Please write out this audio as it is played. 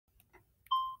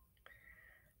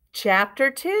Chapter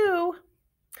 2.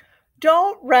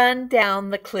 Don't run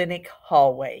down the clinic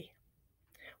hallway.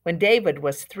 When David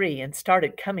was 3 and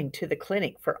started coming to the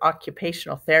clinic for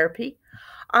occupational therapy,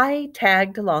 I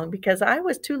tagged along because I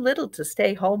was too little to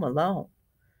stay home alone.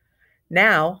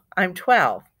 Now I'm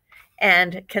 12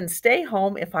 and can stay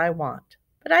home if I want,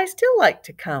 but I still like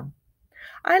to come.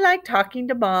 I like talking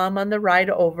to Mom on the ride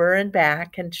over and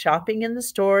back and shopping in the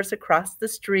stores across the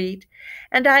street,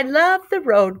 and I love the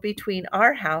road between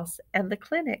our house and the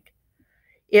clinic.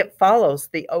 It follows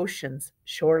the ocean's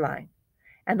shoreline,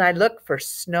 and I look for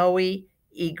snowy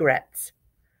egrets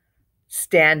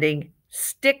standing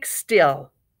stick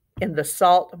still in the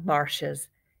salt marshes,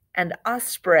 and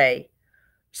osprey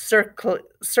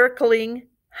circling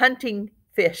hunting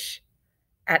fish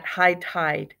at high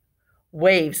tide.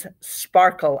 Waves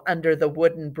sparkle under the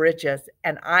wooden bridges,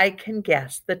 and I can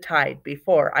guess the tide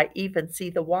before I even see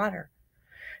the water,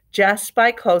 just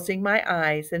by closing my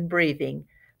eyes and breathing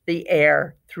the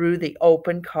air through the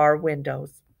open car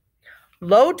windows.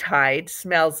 Low tide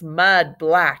smells mud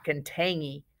black and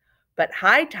tangy, but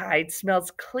high tide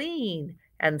smells clean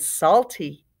and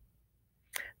salty.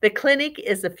 The clinic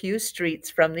is a few streets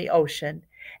from the ocean,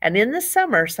 and in the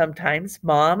summer sometimes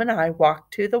Mom and I walk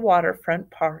to the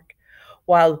waterfront park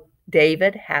while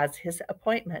David has his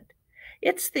appointment.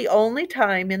 It's the only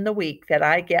time in the week that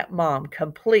I get Mom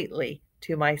completely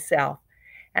to myself,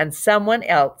 and someone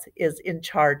else is in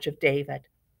charge of David.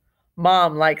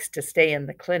 Mom likes to stay in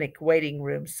the clinic waiting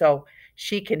room so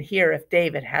she can hear if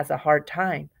David has a hard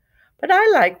time. But I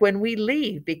like when we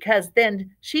leave because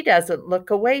then she doesn't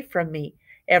look away from me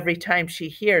every time she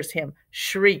hears him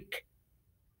shriek.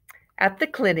 At the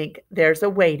clinic, there's a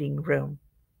waiting room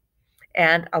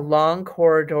and a long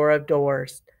corridor of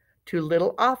doors to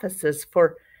little offices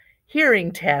for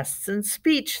hearing tests and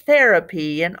speech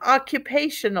therapy and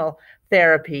occupational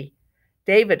therapy.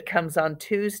 David comes on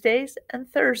Tuesdays and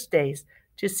Thursdays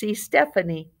to see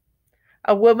Stephanie,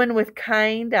 a woman with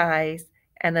kind eyes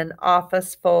and an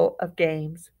office full of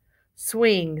games,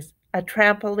 swings, a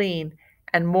trampoline,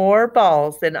 and more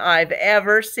balls than I've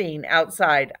ever seen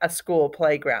outside a school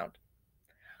playground.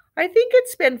 I think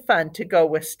it's been fun to go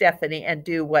with Stephanie and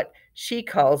do what she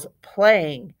calls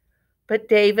playing, but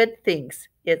David thinks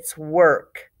it's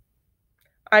work.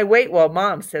 I wait while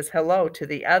Mom says hello to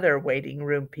the other waiting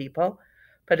room people,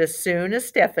 but as soon as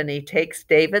Stephanie takes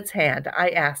David's hand, I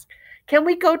ask, "Can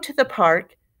we go to the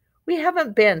park? We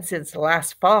haven't been since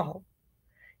last fall."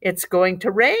 "It's going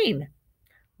to rain."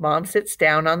 Mom sits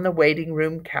down on the waiting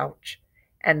room couch,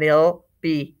 "and it'll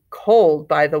be cold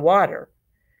by the water.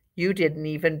 You didn't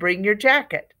even bring your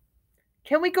jacket."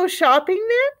 "Can we go shopping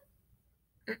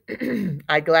then?"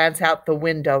 I glance out the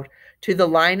window to the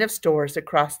line of stores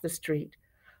across the street.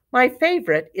 My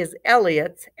favorite is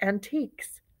Elliot's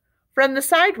Antiques. From the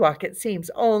sidewalk, it seems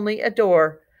only a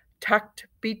door tucked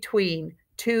between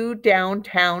two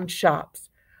downtown shops.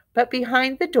 But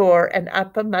behind the door and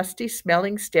up a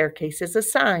musty-smelling staircase is a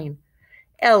sign,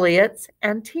 Elliot's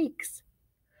Antiques.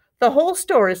 The whole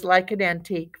store is like an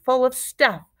antique, full of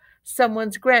stuff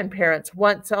someone's grandparents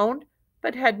once owned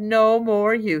but had no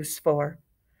more use for.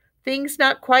 Things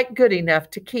not quite good enough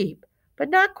to keep, but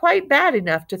not quite bad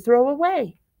enough to throw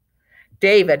away.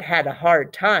 David had a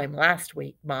hard time last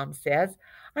week, Mom says.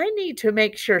 I need to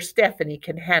make sure Stephanie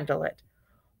can handle it.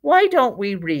 Why don't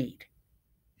we read?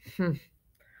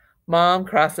 Mom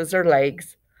crosses her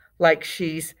legs like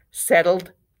she's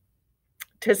settled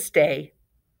to stay.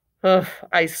 Ugh,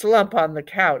 I slump on the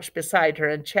couch beside her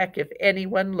and check if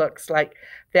anyone looks like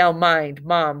they'll mind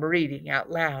Mom reading out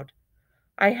loud.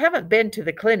 I haven't been to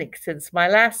the clinic since my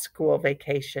last school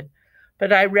vacation,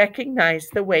 but I recognize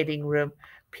the waiting room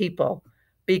people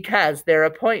because their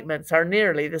appointments are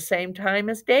nearly the same time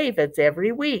as David's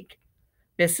every week.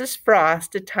 Mrs.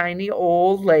 Frost, a tiny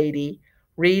old lady,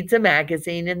 reads a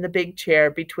magazine in the big chair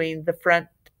between the front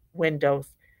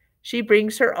windows. She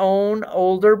brings her own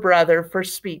older brother for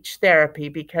speech therapy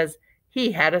because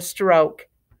he had a stroke.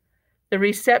 The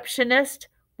receptionist,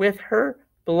 with her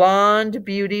blonde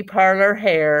beauty parlor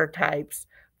hair, types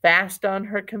fast on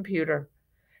her computer.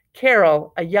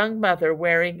 Carol, a young mother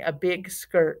wearing a big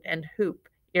skirt and hoop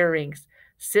earrings,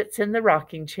 sits in the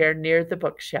rocking chair near the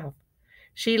bookshelf.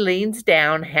 She leans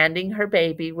down, handing her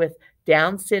baby with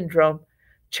Down syndrome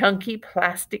chunky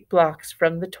plastic blocks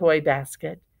from the toy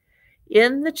basket.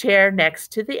 In the chair next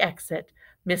to the exit,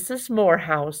 Mrs.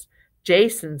 Morehouse,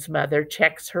 Jason's mother,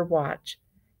 checks her watch.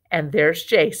 And there's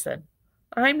Jason.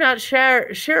 I'm not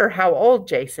sure how old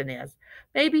Jason is,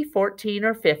 maybe 14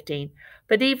 or 15,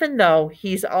 but even though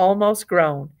he's almost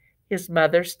grown, his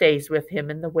mother stays with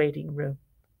him in the waiting room.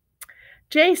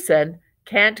 Jason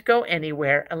Can't go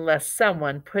anywhere unless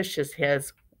someone pushes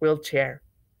his wheelchair.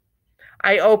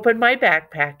 I open my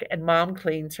backpack and Mom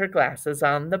cleans her glasses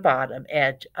on the bottom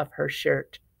edge of her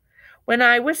shirt. When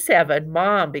I was 7,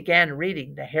 Mom began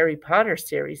reading the Harry Potter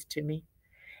series to me.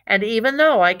 And even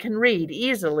though I can read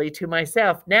easily to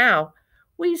myself now,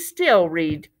 we still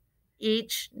read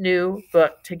each new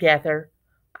book together.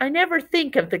 I never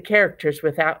think of the characters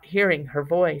without hearing her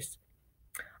voice.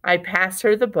 I pass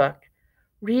her the book.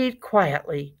 Read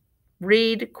quietly.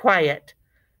 Read quiet.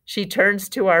 She turns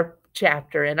to our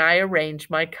chapter, and I arrange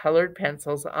my colored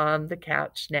pencils on the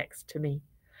couch next to me,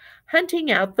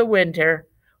 hunting out the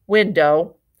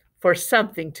window for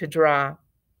something to draw.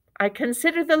 I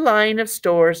consider the line of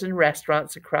stores and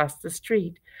restaurants across the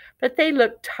street, but they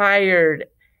look tired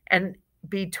and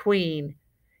between.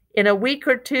 In a week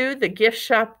or two, the gift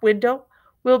shop window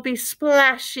will be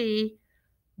splashy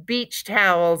beach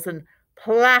towels and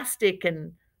plastic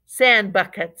and sand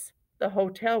buckets. The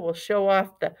hotel will show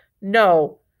off the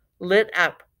no lit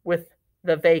up with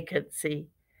the vacancy,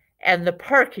 and the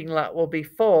parking lot will be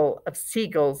full of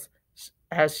seagulls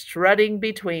strutting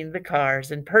between the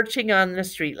cars and perching on the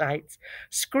streetlights,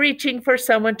 screeching for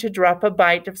someone to drop a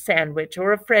bite of sandwich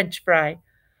or a French fry.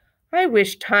 I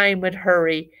wish time would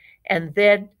hurry, and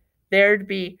then there'd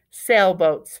be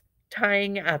sailboats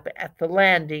tying up at the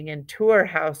landing and tour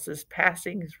houses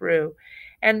passing through,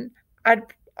 and I'd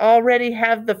already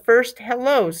have the first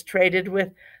hellos traded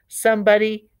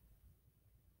somebody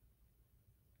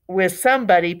with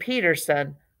somebody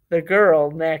Peterson, the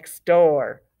girl next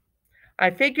door. I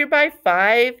figure by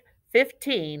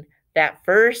 5:15 that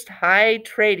first high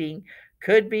trading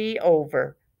could be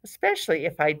over, especially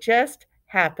if I just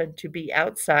happen to be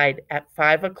outside at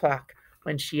 5 o'clock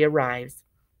when she arrives.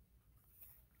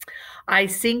 I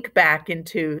sink back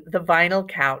into the vinyl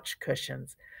couch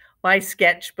cushions, my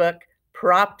sketchbook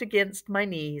propped against my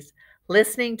knees,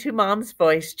 listening to Mom's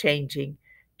voice changing,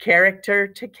 character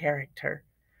to character.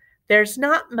 There's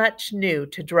not much new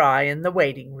to draw in the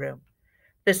waiting room.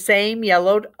 The same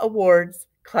yellowed awards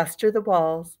cluster the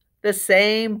walls, the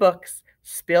same books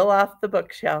spill off the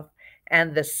bookshelf,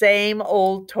 and the same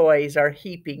old toys are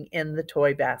heaping in the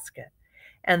toy basket.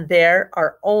 And there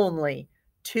are only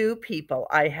 2 people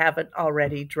I haven't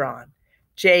already drawn,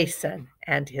 Jason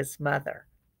and his mother.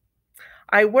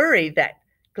 I worry that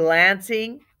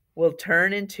glancing will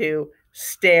turn into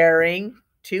staring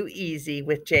too easy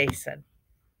with Jason.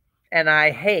 And I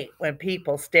hate when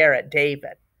people stare at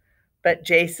David. But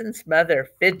Jason's mother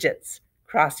fidgets,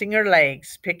 crossing her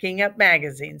legs, picking up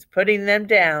magazines, putting them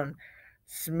down,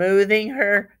 smoothing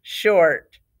her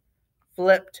short,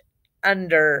 flipped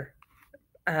under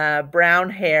brown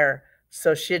hair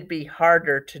so she'd be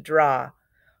harder to draw.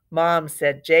 Mom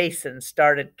said Jason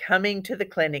started coming to the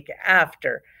clinic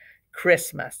after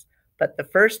Christmas, but the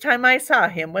first time I saw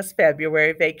him was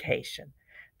February vacation.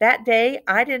 That day,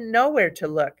 I didn't know where to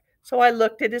look, so I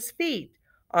looked at his feet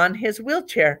on his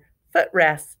wheelchair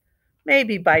footrests.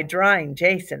 Maybe by drawing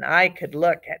Jason, I could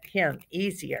look at him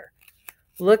easier.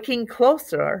 Looking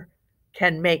closer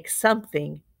can make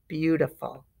something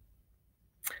beautiful.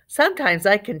 Sometimes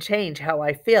I can change how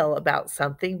I feel about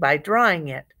something by drawing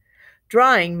it.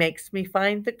 Drawing makes me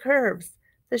find the curves,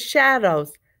 the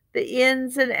shadows, the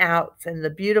ins and outs, and the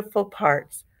beautiful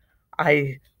parts.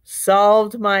 I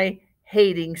solved my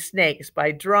hating snakes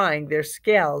by drawing their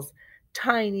scales,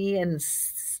 tiny and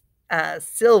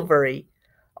silvery,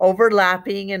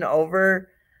 overlapping and overlapping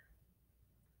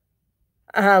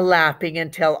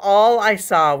until all I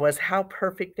saw was how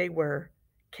perfect they were.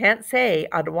 Can't say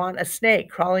I'd want a snake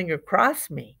crawling across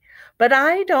me, but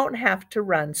I don't have to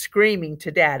run screaming to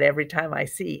Dad every time I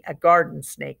see a garden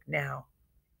snake now.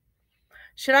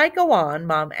 Should I go on?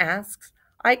 Mom asks.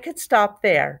 I could stop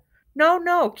there. No,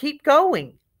 no, keep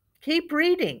going. Keep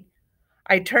reading.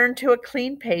 I turn to a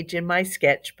clean page in my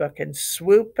sketchbook and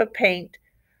swoop a paint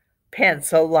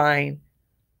pencil line,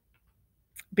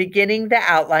 beginning the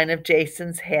outline of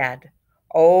Jason's head,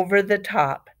 over the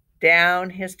top, down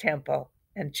his temple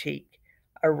and cheek,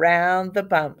 around the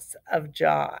bumps of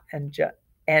jaw and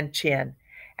chin,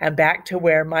 and back to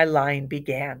where my line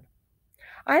began.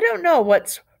 I don't know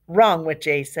what's wrong with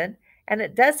Jason, and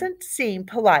it doesn't seem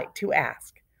polite to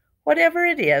ask. Whatever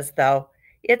it is, though,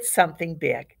 it's something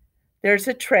big. There's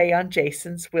a tray on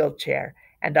Jason's wheelchair,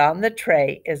 and on the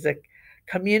tray is a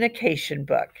communication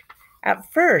book.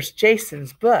 At first,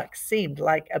 Jason's book seemed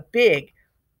like a big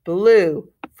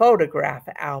blue photograph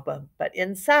album, but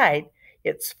inside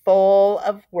it's full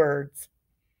of words,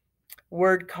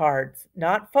 word cards,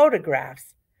 not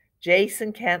photographs.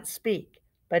 Jason can't speak,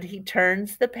 but he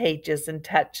turns the pages and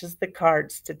touches the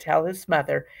cards to tell his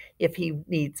mother if he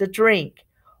needs a drink,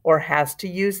 or has to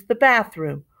use the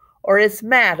bathroom, or is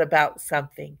mad about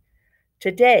something.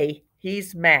 Today,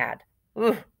 he's mad.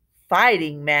 Ugh,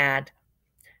 fighting mad.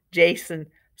 Jason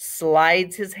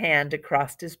slides his hand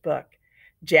across his book,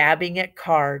 jabbing at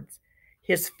cards.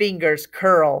 His fingers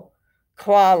curl,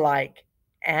 claw like,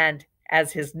 and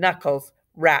as his knuckles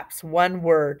raps one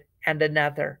word and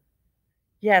another.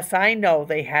 Yes, I know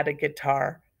they had a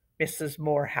guitar, Mrs.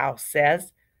 Morehouse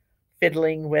says,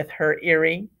 fiddling with her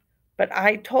earring, but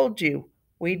I told you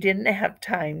we didn't have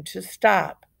time to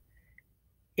stop.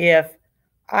 If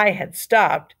I had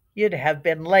stopped, you'd have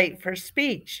been late for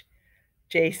speech.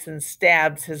 Jason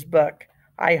stabs his book.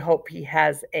 I hope he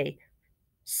has a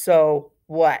so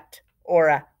what or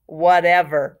a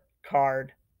whatever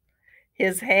card.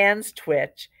 His hands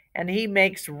twitch and he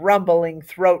makes rumbling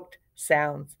throat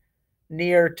sounds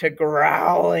near to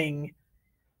growling.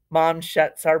 Mom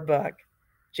shuts our book.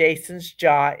 Jason's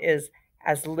jaw is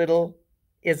a little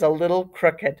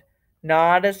crooked,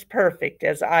 not as perfect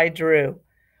as I drew.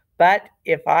 But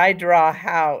if I draw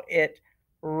how it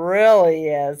really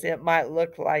is, it might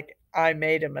look like I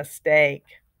made a mistake.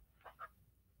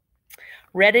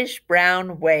 Reddish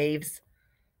brown waves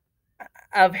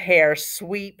of hair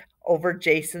sweep over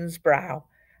Jason's brow.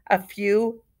 A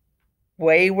few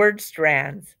wayward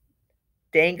strands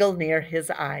dangle near his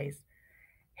eyes.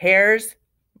 Hair's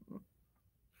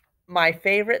my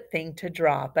favorite thing to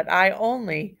draw, but I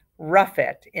only rough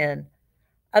it in.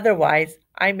 Otherwise,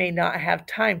 I may not have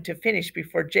time to finish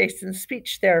before Jason's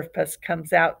speech therapist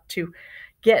comes out to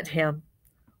get him.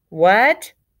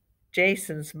 What?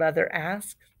 Jason's mother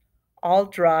asks. I'll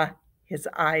draw his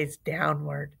eyes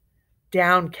downward,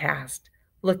 downcast,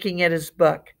 looking at his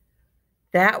book.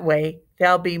 That way,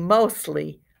 they'll be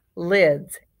mostly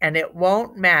lids, and it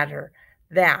won't matter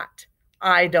that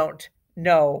I don't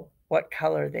know what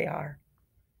color they are.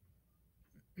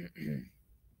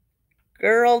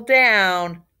 Girl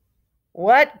down.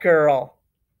 What girl?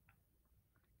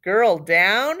 Girl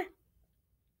down?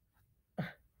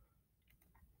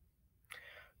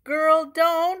 Girl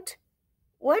don't.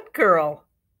 What girl?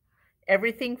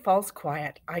 Everything falls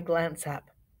quiet. I glance up.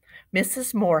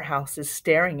 Mrs. Morehouse is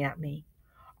staring at me.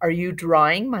 Are you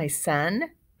drawing my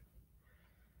son?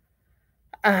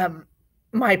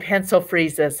 My pencil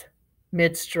freezes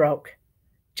mid-stroke.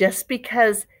 Just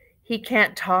because he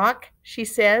can't talk, she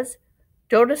says,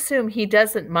 don't assume he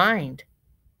doesn't mind.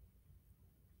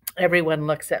 Everyone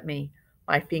looks at me.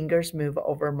 My fingers move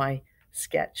over my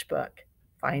sketchbook,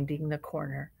 finding the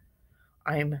corner.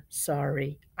 I'm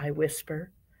sorry, I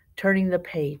whisper, turning the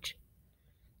page.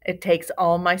 It takes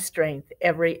all my strength,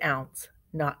 every ounce,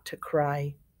 not to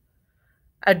cry.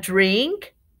 A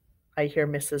drink? I hear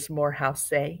Mrs. Morehouse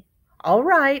say. All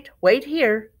right, wait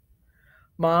here.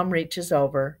 Mom reaches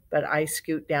over, but I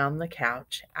scoot down the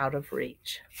couch, out of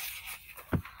reach.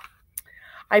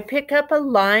 I pick up a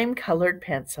lime-colored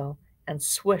pencil and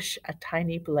swoosh a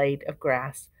tiny blade of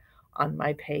grass on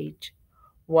my page.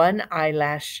 One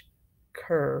eyelash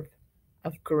curve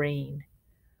of green,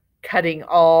 cutting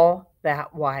all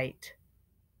that white.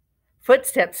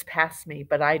 Footsteps pass me,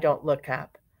 but I don't look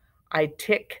up. I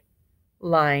tick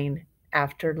line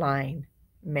after line,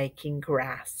 making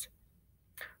grass.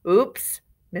 Oops,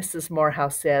 Mrs.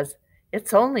 Morehouse says.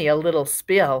 It's only a little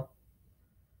spill.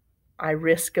 I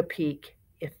risk a peek.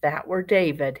 If that were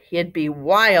David, he'd be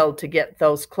wild to get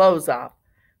those clothes off.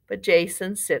 But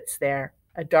Jason sits there,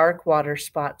 a dark water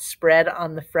spot spread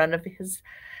on the front of his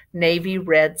navy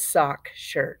red socks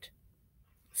shirt.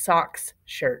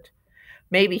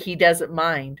 Maybe he doesn't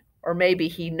mind, or maybe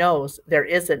he knows there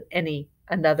isn't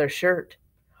another shirt.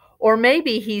 Or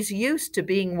maybe he's used to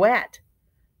being wet.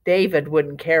 David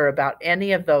wouldn't care about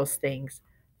any of those things.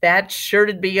 That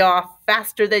shirt'd be off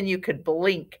faster than you could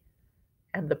blink.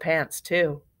 And the pants,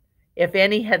 too. If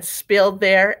any had spilled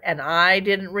there and I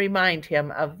didn't remind him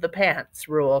of the pants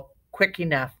rule quick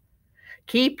enough.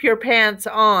 Keep your pants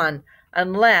on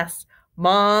unless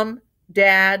Mom,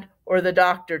 Dad, or the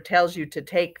doctor tells you to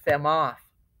take them off.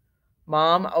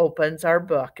 Mom opens our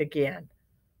book again.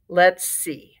 Let's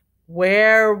see.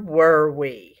 Where were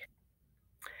we?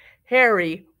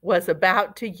 Harry was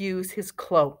about to use his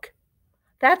cloak.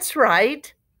 That's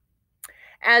right.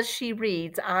 As she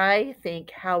reads, I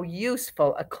think how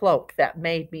useful a cloak that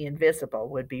made me invisible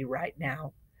would be right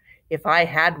now. If I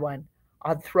had one,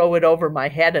 I'd throw it over my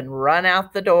head and run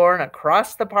out the door and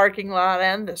across the parking lot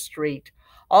and the street,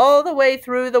 all the way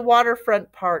through the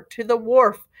waterfront park to the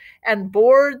wharf and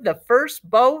board the first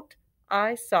boat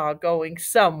I saw going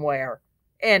somewhere,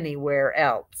 anywhere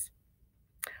else.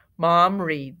 Mom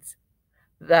reads,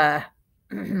 The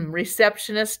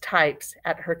receptionist types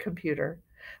at her computer.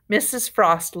 Mrs.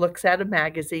 Frost looks at a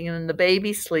magazine, and the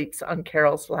baby sleeps on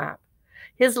Carol's lap,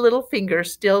 his little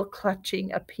fingers still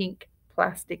clutching a pink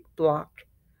plastic block.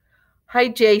 Hi,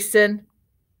 Jason.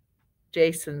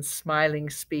 Jason's smiling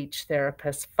speech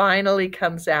therapist finally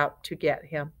comes out to get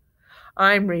him.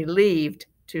 I'm relieved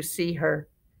to see her,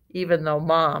 even though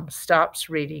Mom stops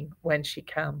reading when she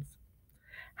comes.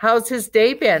 How's his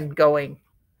day been going?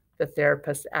 The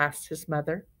therapist asks his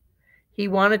mother. He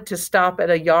wanted to stop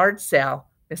at a yard sale,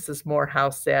 Mrs.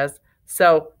 Morehouse says,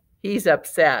 so he's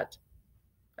upset.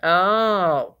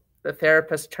 Oh, the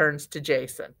therapist turns to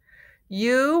Jason.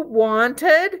 You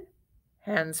wanted,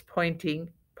 hands pointing,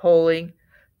 polling,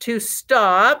 to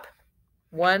stop,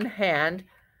 one hand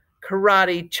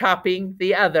karate chopping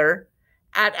the other,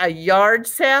 at a yard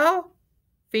sale?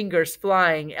 Fingers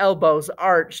flying, elbows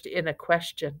arched in a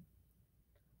question.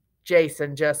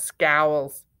 Jason just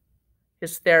scowls.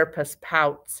 His therapist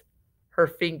pouts, her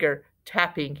finger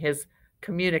tapping his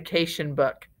communication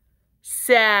book.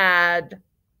 Sad.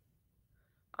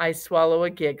 I swallow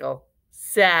a giggle.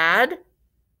 Sad?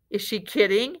 Is she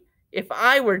kidding? If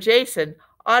I were Jason,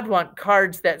 I'd want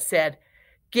cards that said,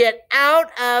 get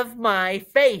out of my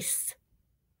face,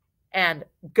 and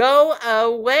go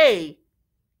away,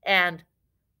 and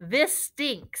this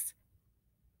stinks.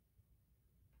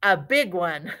 A big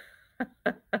one.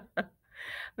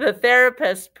 The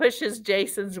therapist pushes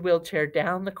Jason's wheelchair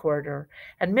down the corridor,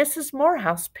 and Mrs.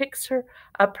 Morehouse picks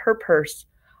up her purse.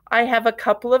 I have a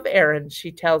couple of errands,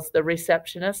 she tells the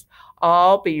receptionist.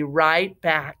 I'll be right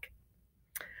back.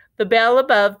 The bell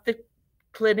above the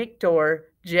clinic door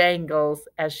jangles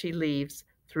as she leaves.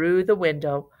 Through the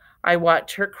window, I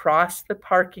watch her cross the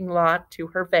parking lot to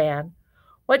her van.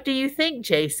 What do you think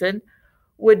Jason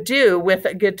would do with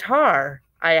a guitar?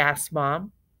 I ask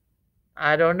Mom.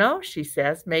 I don't know, she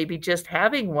says. Maybe just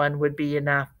having one would be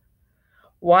enough.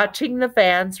 Watching the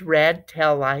van's red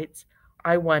taillights,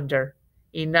 I wonder,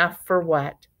 enough for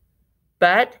what?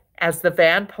 But as the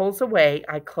van pulls away,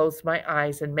 I close my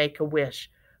eyes and make a wish.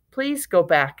 Please go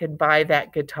back and buy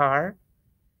that guitar,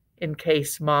 in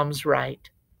case Mom's right.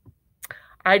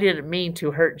 I didn't mean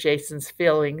to hurt Jason's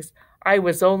feelings. I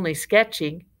was only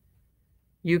sketching.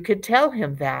 You could tell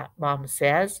him that, Mom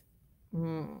says.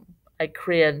 I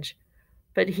cringe.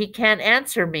 But he can't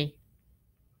answer me.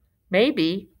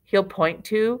 Maybe he'll point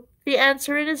to the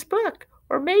answer in his book,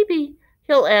 or maybe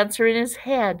he'll answer in his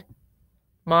head.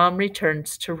 Mom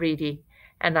returns to reading,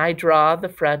 and I draw the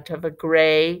front of a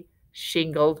gray,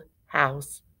 shingled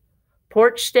house.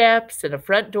 Porch steps and a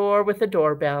front door with a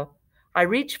doorbell. I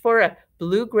reach for a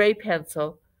blue-gray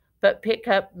pencil, but pick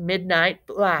up midnight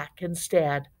black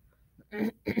instead.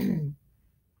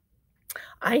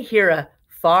 I hear a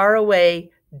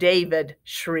faraway David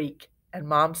shriek, and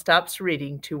Mom stops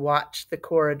reading to watch the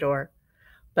corridor.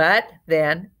 But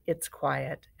then it's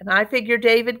quiet, and I figure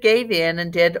David gave in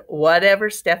and did whatever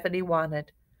Stephanie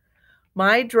wanted.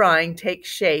 My drawing takes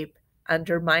shape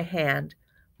under my hand.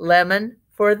 Lemon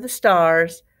for the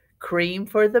stars, cream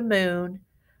for the moon,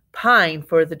 pine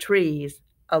for the trees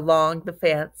along the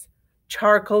fence,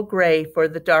 charcoal gray for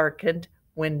the darkened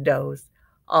windows,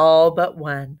 all but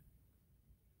one.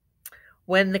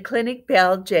 When the clinic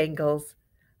bell jangles,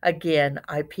 again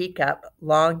I peek up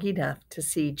long enough to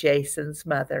see Jason's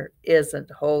mother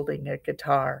isn't holding a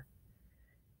guitar.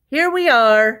 Here we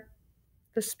are.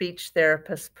 The speech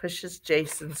therapist pushes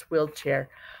Jason's wheelchair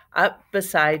up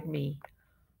beside me.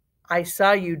 I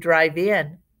saw you drive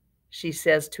in, she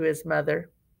says to his mother.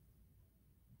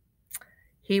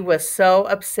 He was so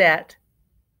upset.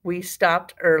 We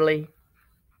stopped early.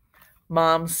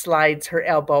 Mom slides her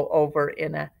elbow over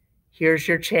in a here's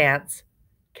your chance,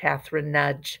 Catherine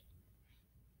nudge.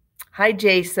 Hi,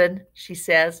 Jason, she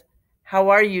says. How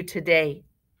are you today?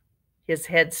 His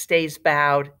head stays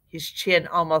bowed, his chin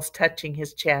almost touching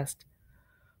his chest.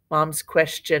 Mom's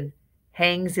question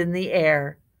hangs in the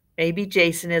air. Maybe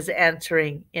Jason is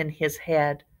answering in his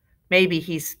head. Maybe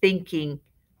he's thinking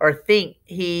or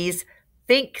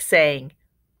saying,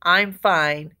 I'm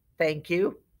fine, thank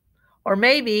you. Or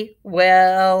maybe,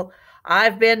 well,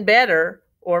 I've been better.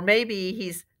 Or maybe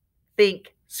he's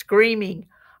screaming,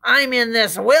 I'm in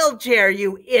this wheelchair,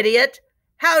 you idiot.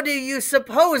 How do you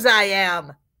suppose I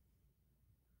am?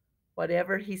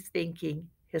 Whatever he's thinking,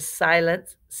 his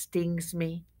silence stings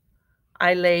me.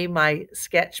 I lay my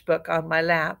sketchbook on my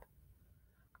lap.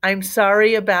 I'm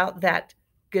sorry about that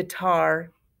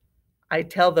guitar. I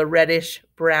tell the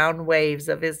reddish-brown waves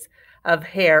of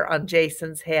hair on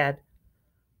Jason's head.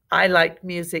 I like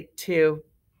music too.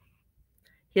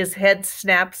 His head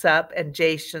snaps up and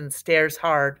Jason stares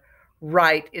hard,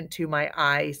 right into my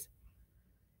eyes.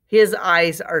 His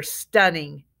eyes are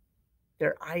stunning.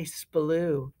 They're ice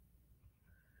blue.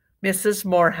 Mrs.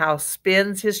 Morehouse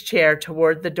spins his chair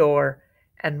toward the door,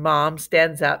 and Mom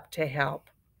stands up to help.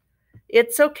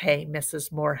 It's okay,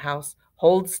 Mrs. Morehouse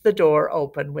holds the door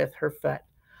open with her foot.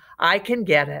 I can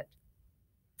get it.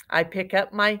 I pick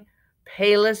up my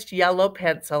palest yellow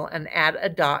pencil and add a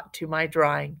dot to my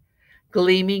drawing,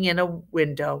 gleaming in a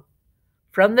window.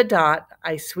 From the dot,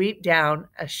 I sweep down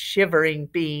a shivering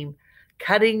beam,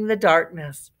 cutting the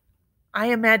darkness. I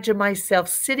imagine myself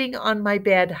sitting on my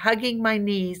bed, hugging my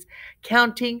knees,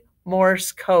 counting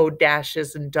Morse code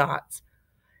dashes and dots.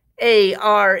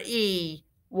 AREYOUTHERE?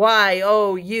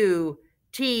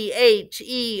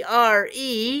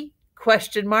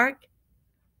 Question mark.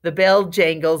 The bell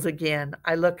jangles again.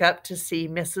 I look up to see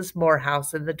Mrs.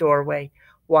 Morehouse in the doorway,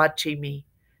 watching me.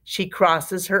 She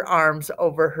crosses her arms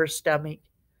over her stomach.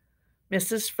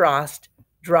 Mrs. Frost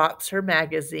drops her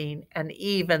magazine, and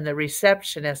even the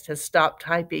receptionist has stopped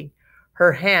typing,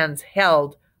 her hands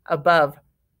held above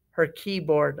her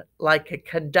keyboard like a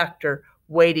conductor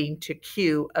waiting to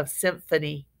cue a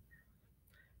symphony.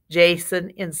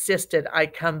 Jason insisted I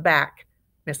come back,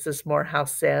 Mrs.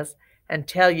 Morehouse says, and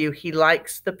tell you he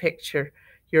likes the picture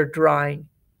you're drawing.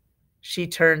 She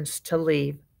turns to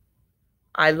leave.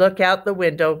 I look out the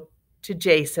window to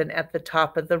Jason at the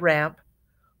top of the ramp.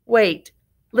 Wait,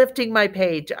 lifting my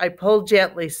page, I pull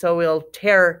gently so it'll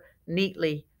tear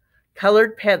neatly.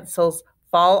 Colored pencils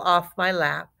fall off my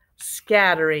lap,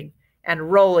 scattering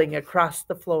and rolling across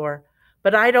the floor.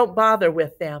 But I don't bother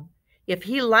with them. If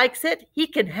he likes it, he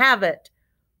can have it.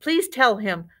 Please tell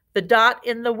him the dot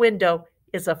in the window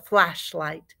is a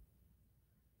flashlight.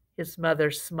 His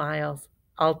mother smiles.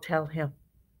 I'll tell him.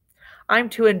 I'm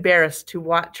too embarrassed to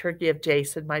watch her give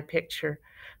Jason my picture,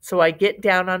 so I get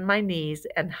down on my knees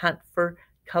and hunt for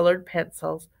colored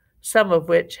pencils, some of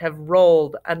which have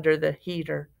rolled under the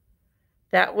heater.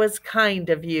 That was kind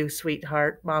of you,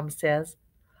 sweetheart, Mom says.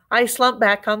 I slump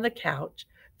back on the couch.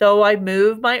 Though I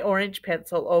move my orange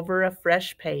pencil over a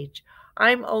fresh page,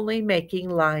 I'm only making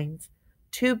lines.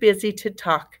 Too busy to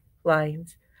talk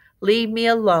lines. Leave me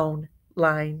alone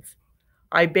lines.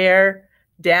 I bear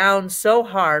down so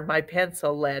hard my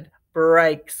pencil lead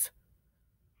breaks.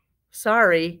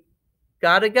 Sorry,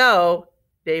 gotta go.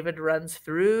 David runs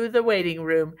through the waiting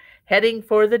room, heading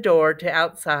for the door to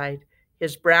outside,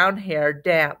 his brown hair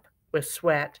damp with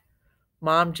sweat.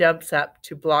 Mom jumps up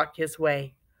to block his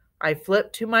way. I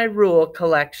flip to my rule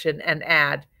collection and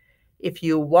add, if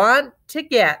you want to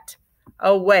get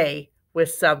away with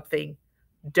something,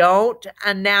 don't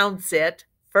announce it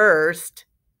first.